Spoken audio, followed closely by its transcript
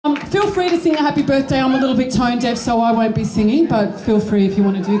Feel free to sing a happy birthday. I'm a little bit tone deaf, so I won't be singing, but feel free if you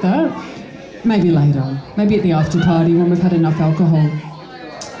want to do that. Maybe later. Maybe at the after party when we've had enough alcohol.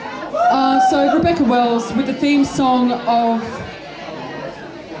 So Rebecca Wells with the theme song of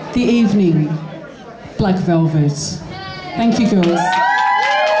the evening, Black Velvet. Thank you, girls.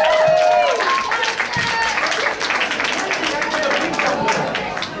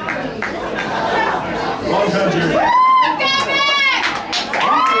 Well done, Judy.